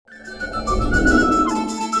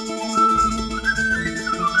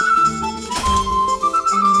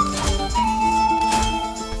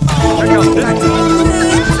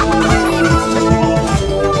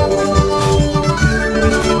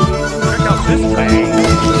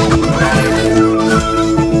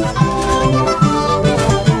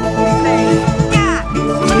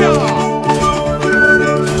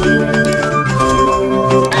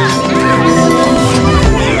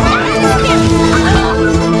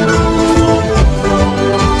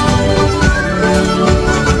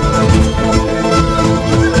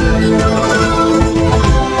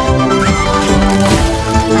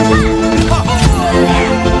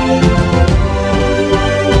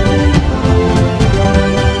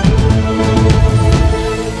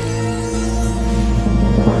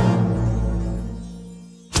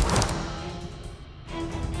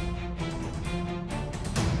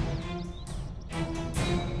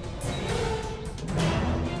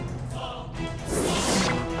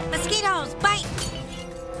Mosquitoes, bite!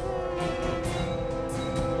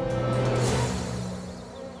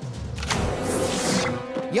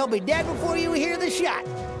 You'll be dead before you hear the shot.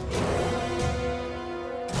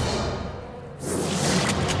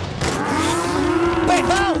 Bang,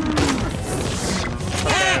 boom!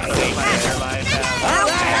 All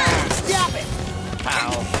right, stop it!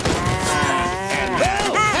 Pow. And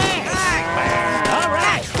boom! All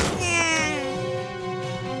right!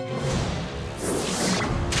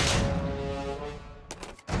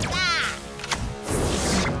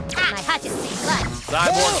 My hutches see blood.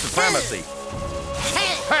 Cyborg supremacy.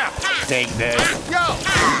 Take this. Yo!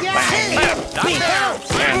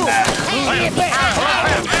 And that.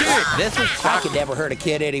 This is... I could never hurt a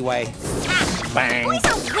kid anyway. Bang. Boys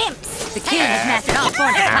are wimps. The king has mastered all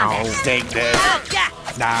forms of combat. Ow. Take this.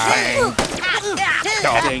 Bang.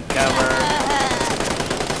 Don't take cover.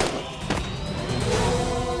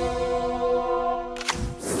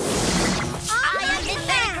 I am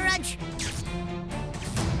the Crunch.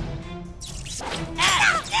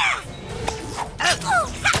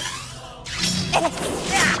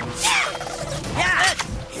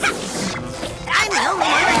 I'm the only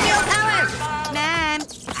one with real power. Man,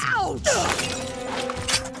 ouch!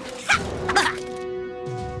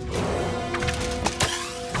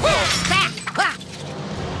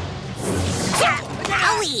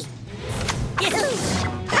 Owie!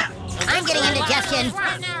 I'm getting indigestion.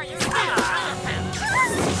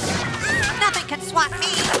 Nothing can swat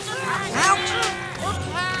me. Ouch!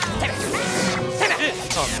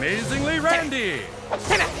 Amazingly Randy.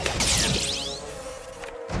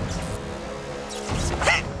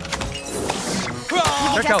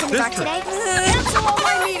 Check out this trick. Cancel all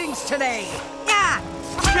my meetings today. Yeah!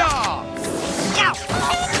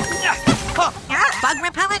 Bug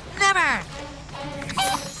repellent? Never!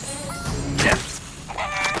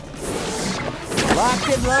 Locked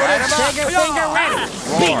and loaded, trigger finger ready.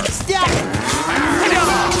 Roar. Stop it!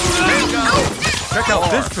 Check out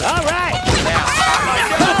this trick. All right!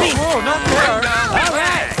 Whoa, not there. All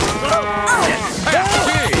right!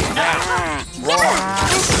 Roar.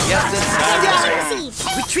 Yes, this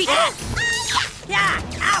Retreat! Yeah!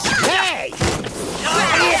 Ow! Hey!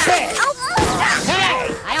 Hey!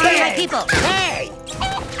 I only my people! Hey!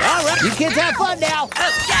 All right! You kids have fun now!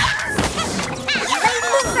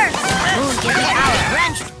 Moon, give me power!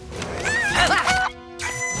 Wrench!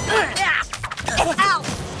 Ow!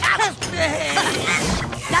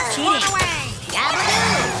 Not cheating!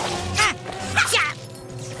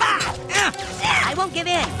 I won't give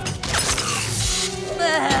in!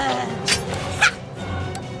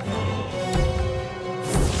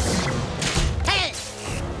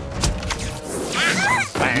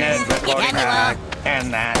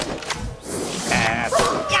 And that. Ass.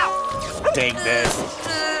 Take this.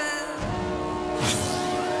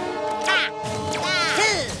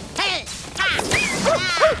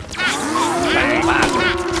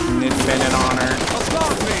 It's been an honor.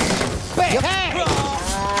 Bang!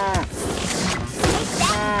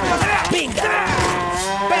 Bingo!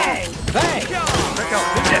 Bang! Bang! Check out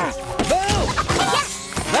this. Boom!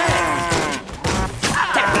 Bang!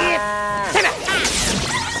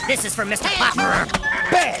 This is for Mr. Popper.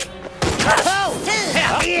 Bang! Oh!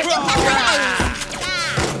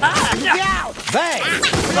 Bang!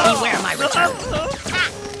 Beware my return.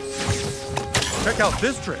 Check out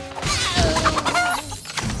this trick.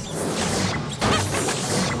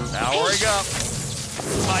 Powering up.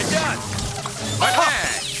 My gun. My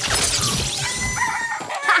bag.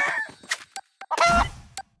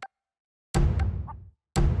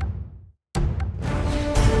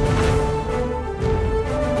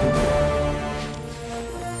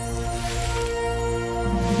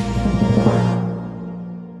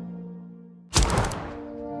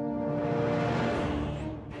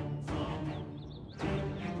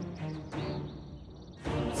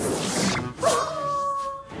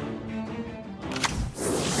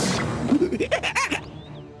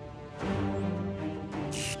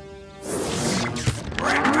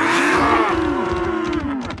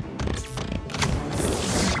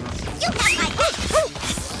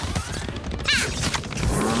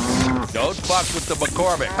 to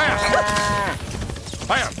McCormick.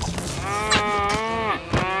 Bam!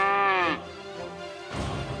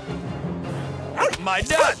 My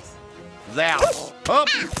nuts! Zap! Up!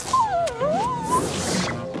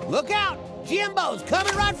 Look out! Jimbo's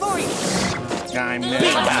coming right for you! I'm never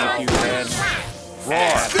make you red.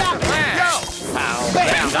 Roar! Go! Pow!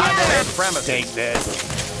 Bam! Down to that premise. Take this.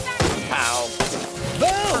 Pow!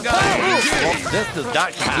 Boom! Well, this does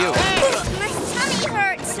not compute. My tummy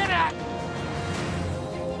hurts.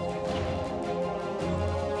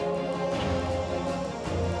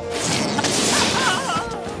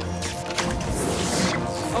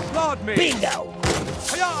 Applaud me! Bingo!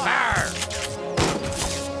 Fire!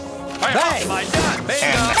 Bang! My nut!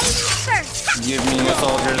 Bingo! First. Give me a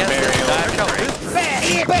soldier's burial.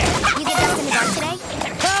 Bang! Bang! You get dumped in the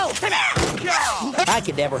dark today? I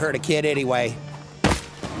could never hurt a kid anyway.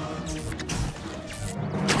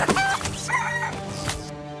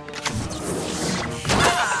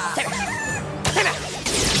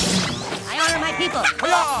 I honor my people.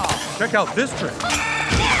 Check out this trick.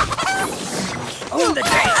 On the day!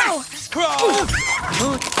 Hey.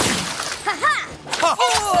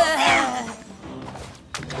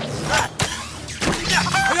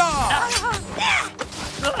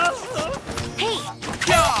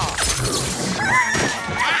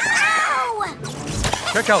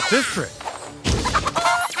 Check out this trick.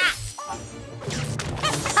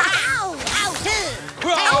 Ow!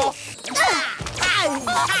 Ow!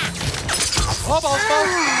 Almost,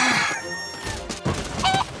 folks.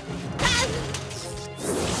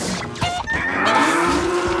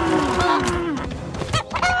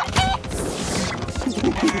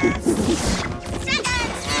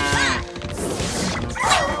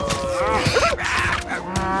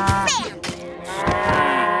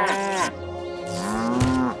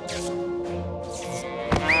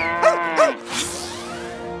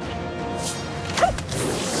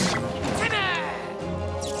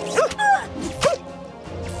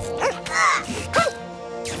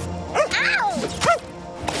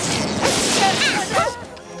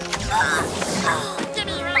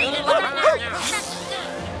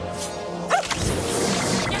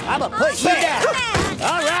 I'ma put you down!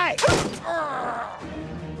 All right!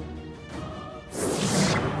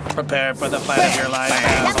 Prepare for the fight of your life.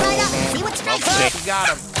 Step right up. See what strikes you. You got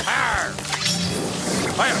him. Fire!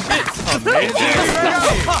 Fire! Amazing!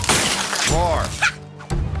 Roar!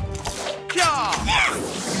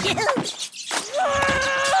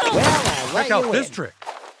 Well, I let Check out you this in. trick.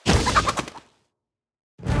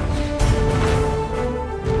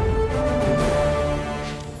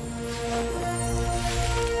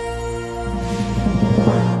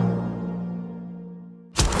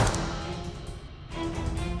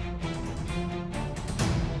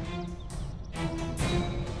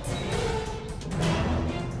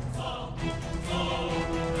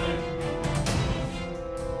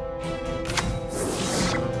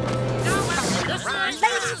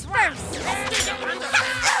 Ladies first.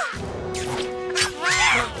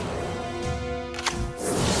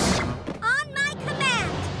 On my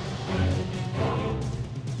command.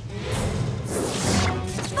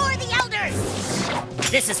 For the elders.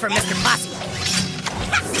 This is for Mr. Posse.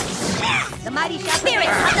 The mighty spirit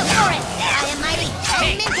of the forest. I am mighty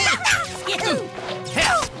and minty.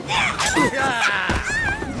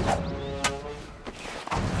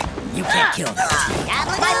 You can't kill them.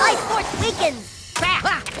 My life force weakens.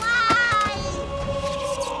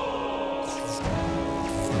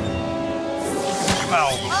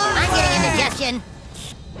 I'm getting indigestion.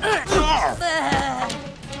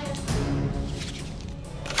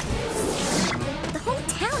 The whole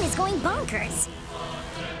town is going bonkers.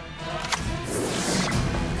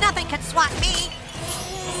 Nothing can swat me.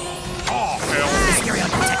 Mysterion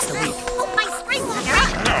protects the weak. Oh, my spring walker.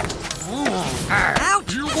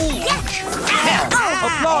 Ouch.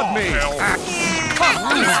 Applaud me!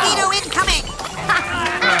 Mosquito incoming.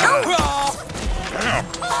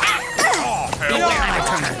 Beware my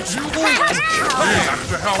turn.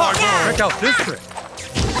 Check out this trick.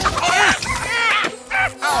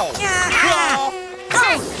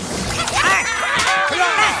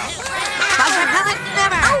 Bug repellent,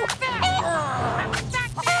 never.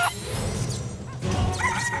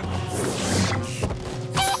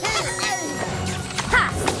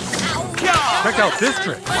 Check out this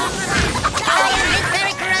trick. I am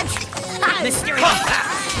very crunch. Mysterion.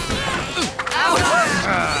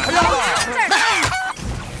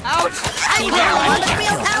 Ouch! I now want the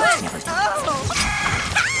real power.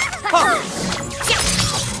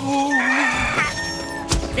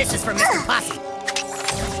 This is for Mr. Posse.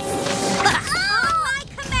 On my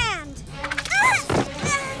command.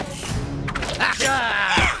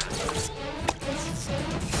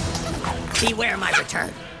 Beware my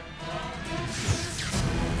return.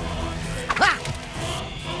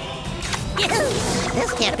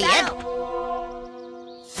 This can't be it.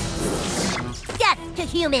 Death to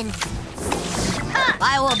humans.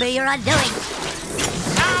 I will be your undoing.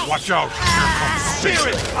 Watch out! Here comes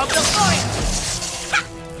Spirit of the forest!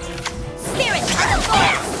 Spirit of the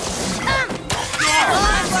forest.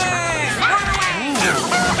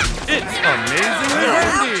 It's amazingly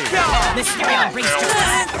handy. Mysterion brings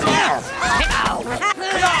justice.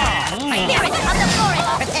 Spirit of the forest.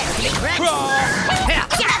 Prepare to be crushed.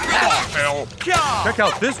 hell! Check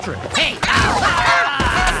out this trick. Hey!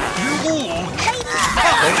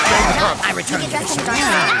 I return to the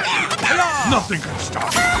Nothing can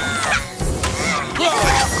stop me.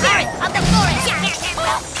 Spirit of the forest.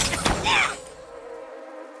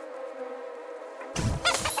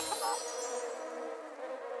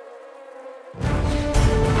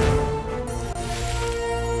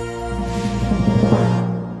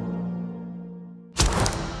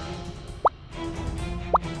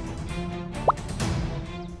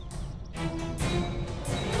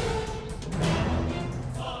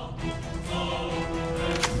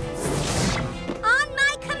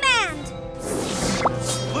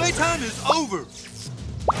 Playtime is over.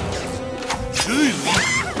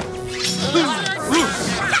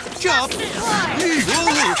 Jump.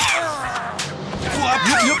 Flop.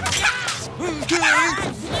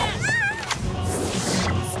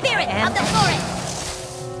 Spirit of the forest.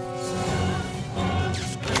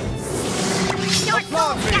 Your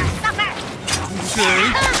soul shall suffer.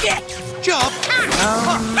 Jump.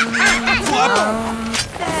 Flop.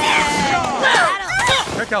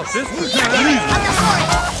 Check out this trick. Spirit of the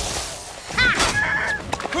forest.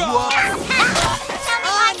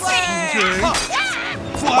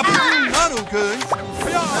 Flop. Not okay.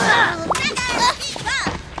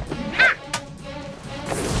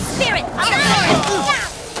 Spirit of the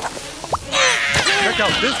forest. Check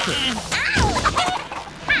out this trick.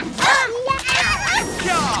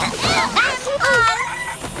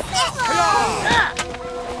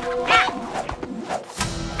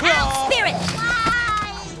 Spirit.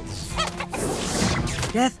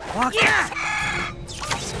 Death walk.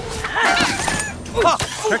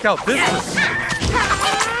 Check out this trick.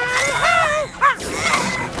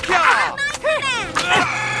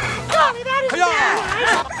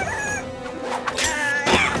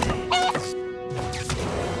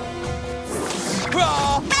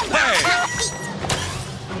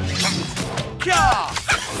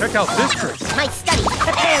 Check out this trick. My study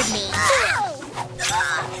prepared me.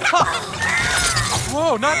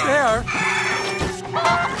 Whoa, not there.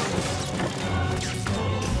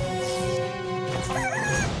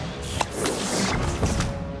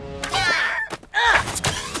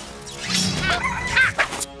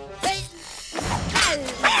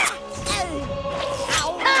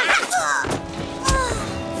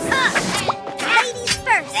 Ladies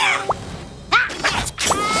first.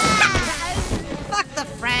 Fuck the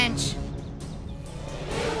French.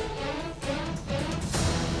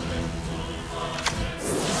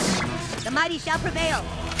 The mighty shall prevail.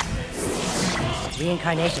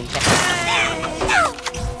 Reincarnation.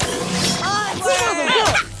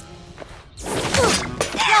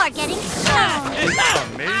 You're getting strong.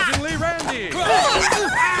 It's amazingly randy.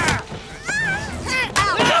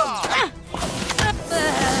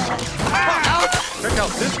 Check out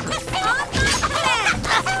this trick.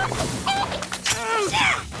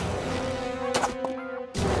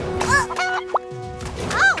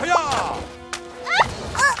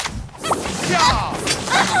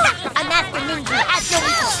 A master ninja has no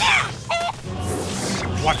equal.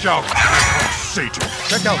 Watch out! Here comes Satan.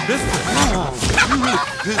 Check out this trick.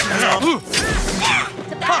 Piss me off.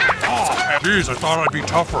 Oh, geez, I thought I'd be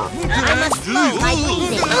tougher. I must slow my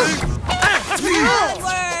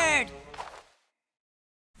breathing.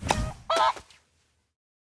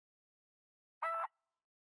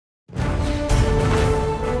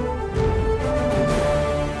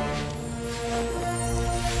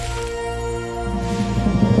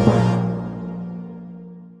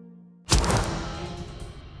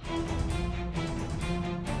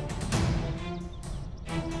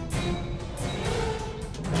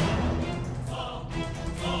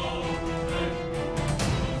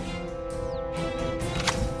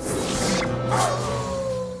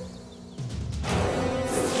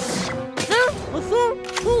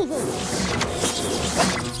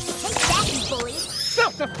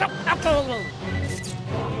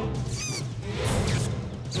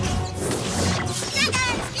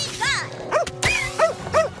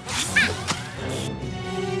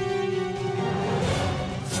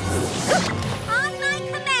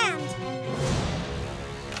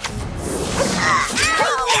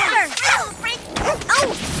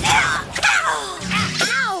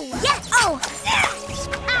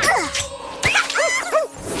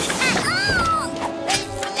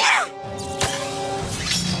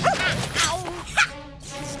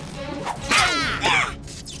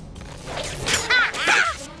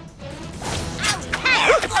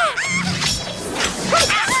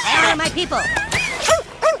 people.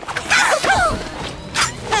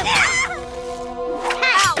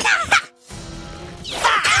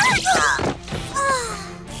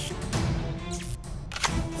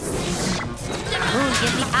 Moon,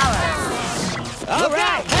 give me power. All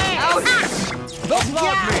right. Hey. Look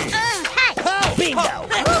at me. Oh, bingo.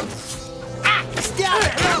 Stop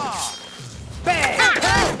it. Bang.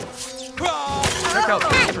 Check out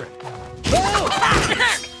this trick. Boom.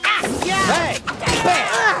 Bang. Bang.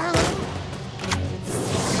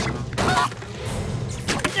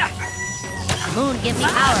 Moon, give me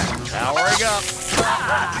power. Powering up.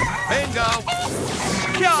 Bingo.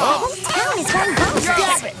 Town is going bonkers.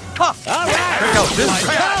 Stop it. All right. Check out this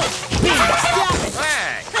trick. Bingo. Stop it.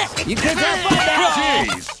 Bang. You kids have fun now.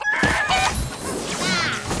 Jeez.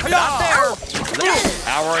 Not there.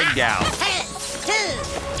 Powering down.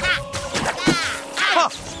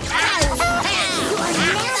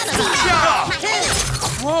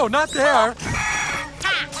 Whoa, not there.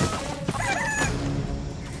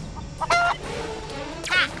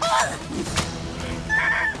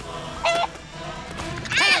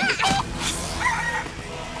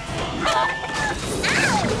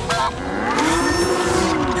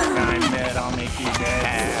 I'm dead, I'll make you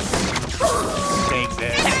dead. Take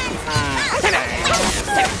this.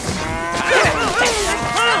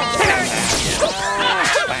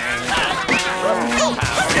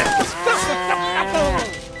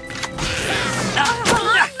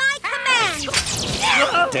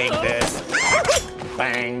 Take this.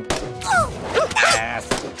 Bang. Ass.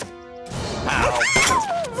 Pow.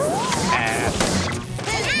 Ass.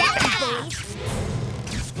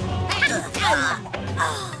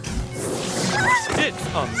 It's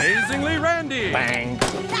amazingly Randy. Bang.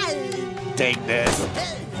 Take this.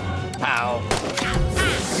 Pow.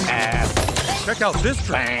 Ass. Check out this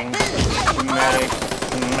trick. Bang. Medic.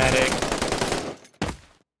 Medic.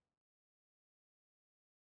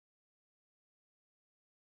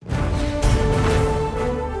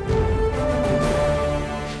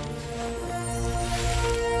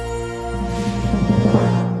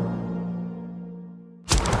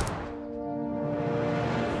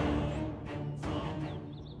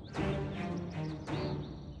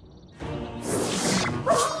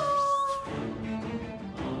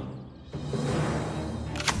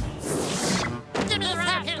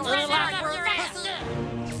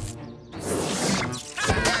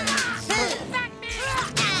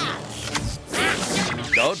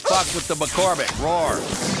 Don't fuck with the McCormick. Roar.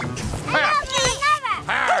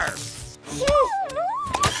 Power.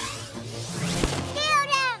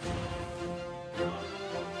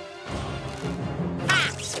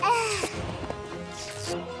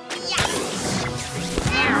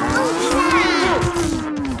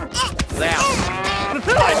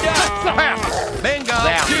 Bingo.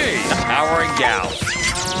 Powering down.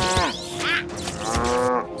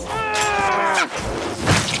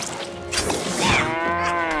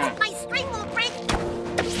 My string will break.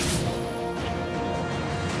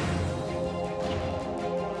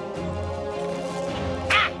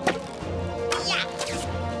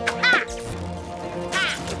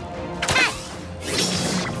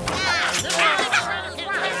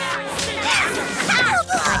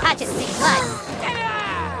 My hatchet speaks blood.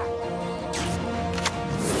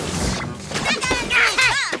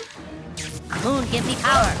 Moon, give me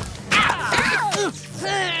power.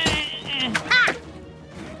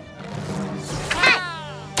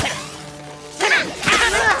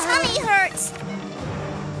 Tummy hurts.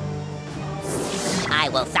 I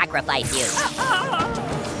will sacrifice you.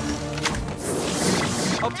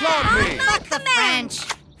 Applaud me. Fuck the French.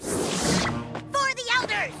 For the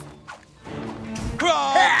elders.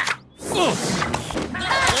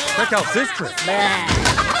 Check out this trick.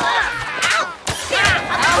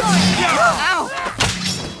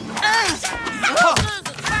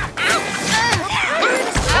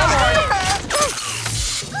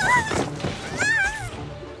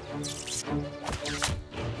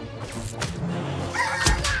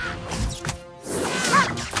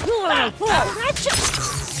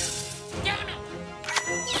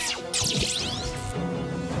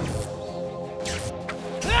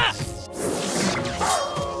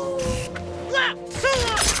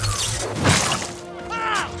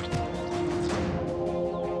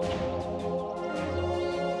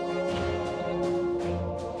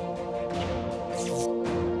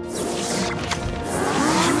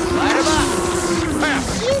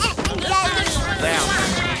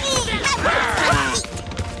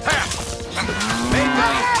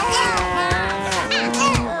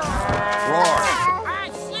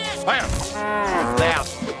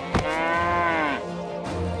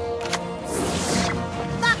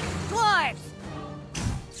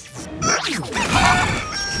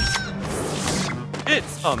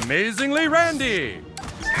 It's Amazingly Randy!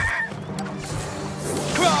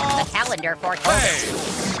 The calendar foretold it.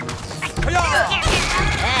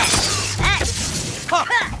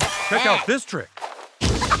 Check out this trick.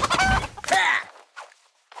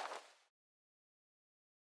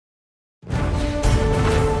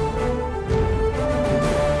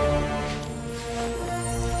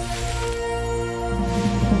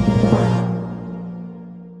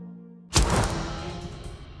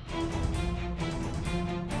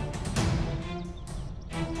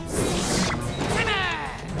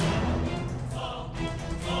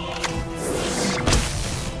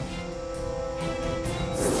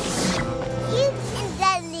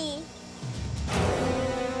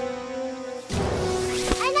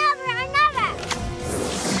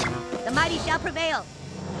 The mighty shall prevail.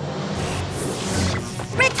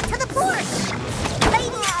 Rich to the port!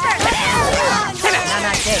 Ladies first! Now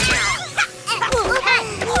not dead yet.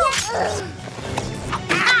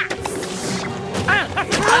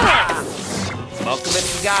 Smoke him if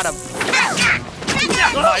you got him.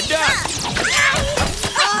 My dad!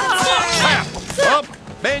 Up!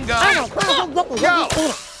 Bingo! Go!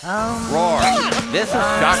 Roar! This is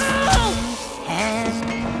shocking.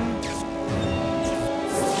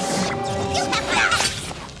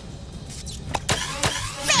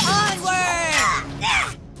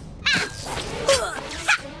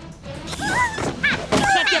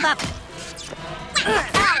 Can't give up.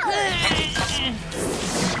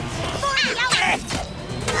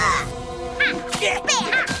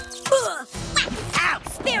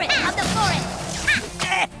 Spirit of the forest.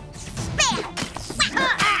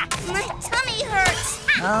 My tummy hurts.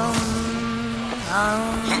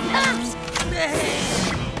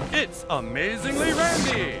 It's Amazingly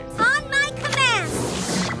Randy! On my command.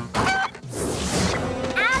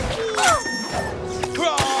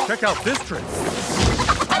 Check out this trick.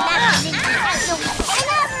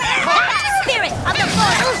 Spirit of the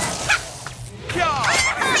forest.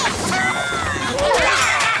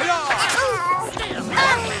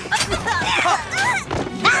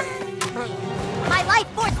 My life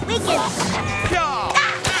force weakens.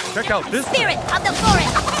 Check out this trick. Spirit of the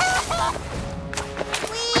forest.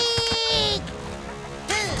 Weak.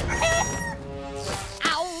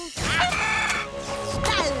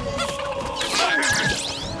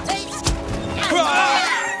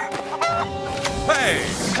 Hey!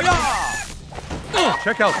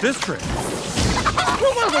 Check out this trick.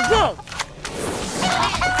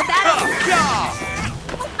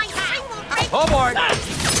 Oh boy! Onward.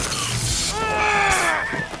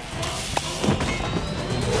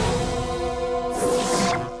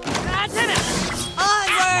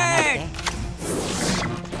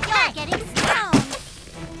 You're getting strong.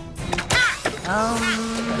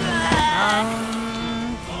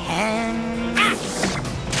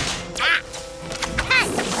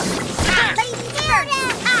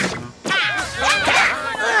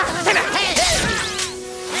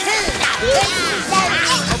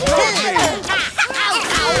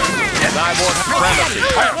 Cyborg supremacy.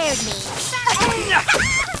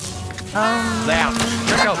 Down.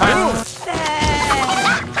 Check out this.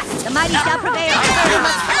 The mighty shall prevail.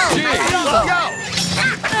 We must flow. Go!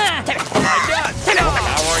 My dad!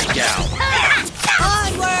 Powering down.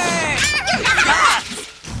 Onward.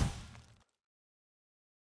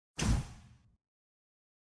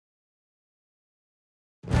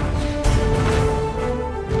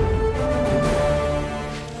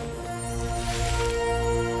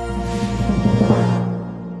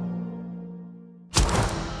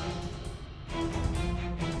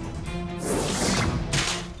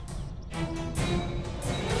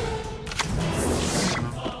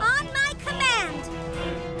 On my command.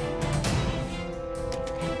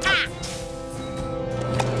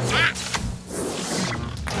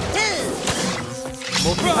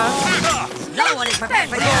 No one is prepared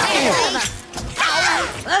for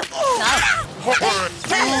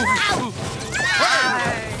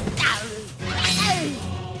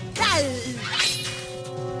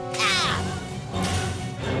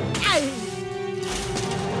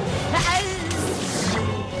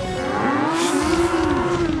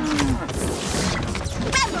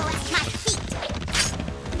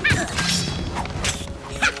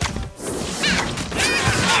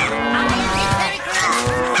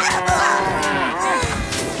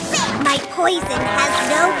My poison has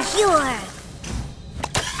no cure.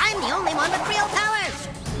 I'm the only one with real powers.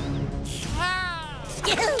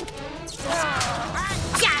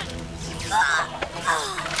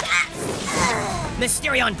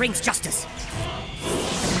 Mysterion brings justice.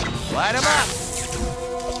 Light him up!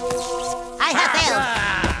 I have failed.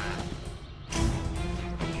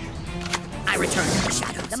 I return to the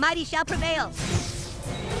shadows. The mighty shall prevail.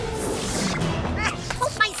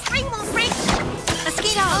 Spring won't break.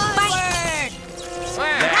 Mosquito, bite!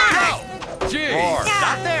 Gee,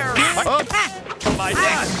 stop there. My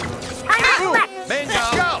neck. Bingo.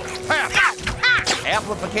 Go.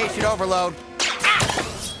 Amplification overload.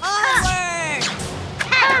 Onward!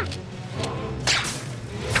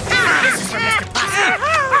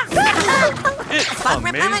 It's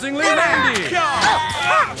amazingly handy.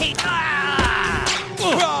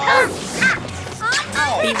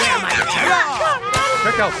 Beware my return.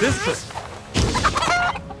 Check out this trick.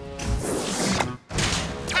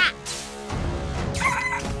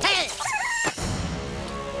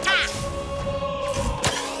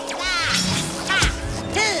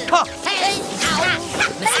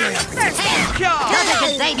 Does it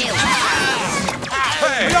as they do.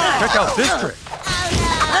 Hey, check out this trick.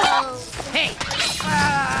 Hey!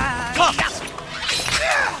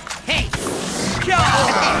 Hey!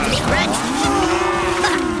 Big grudge.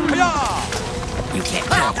 You can't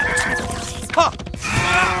kill that which never dies.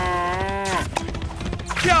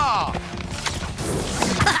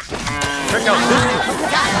 Check out this trick.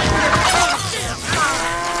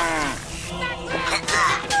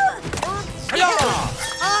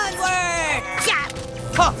 Onward!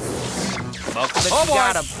 Oh,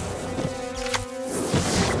 got him.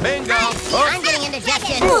 Bingo. I'm getting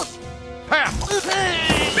indigestion.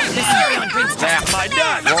 Mysterion brings Snap my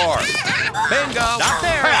nut. Roar. Bingo. Stop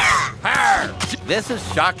there. This is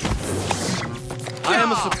shocking. I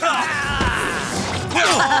am a surprise.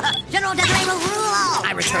 General Desiree will rule all.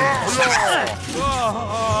 I return.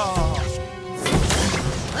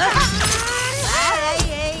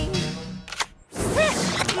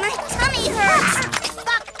 My tummy hurts.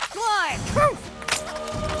 Fuck! Lord!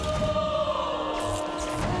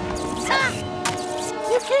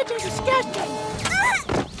 You can't be disgusting.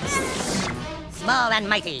 Small and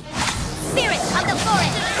mighty. Spirit of the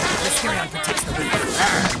forest. Mysterion protects the weak.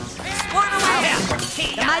 Swarm away!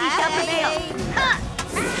 The mighty shall prevail.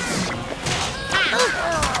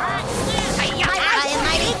 I am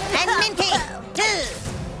mighty and minty.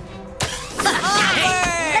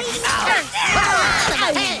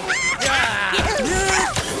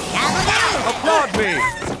 Applaud me.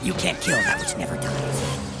 You can't kill that which never dies.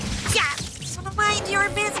 Mind your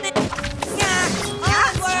business.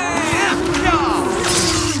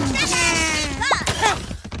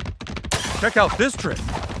 Check out this trick.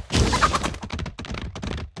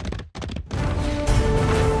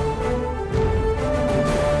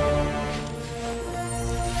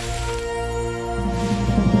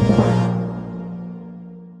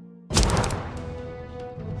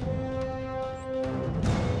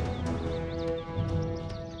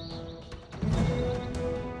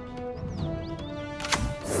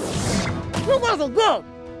 You wasn't good.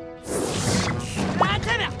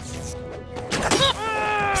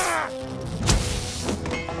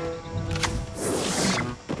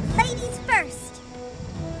 Ladies first.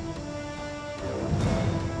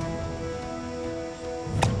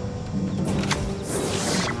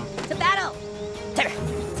 To battle.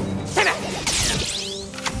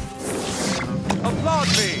 Applaud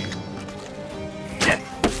me.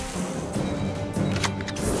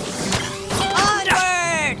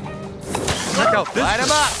 Onward! Check out this Light him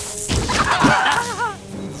trick.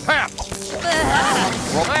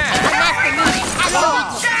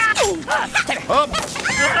 up.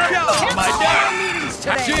 My neck.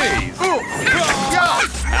 Jeez.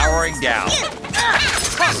 Powering down.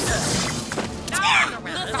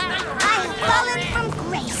 I've fallen from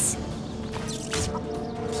grace.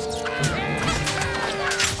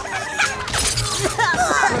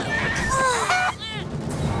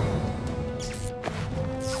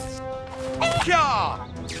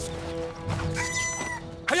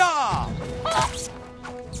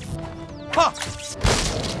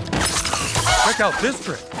 Check out this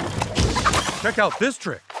trick. Check out this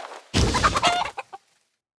trick.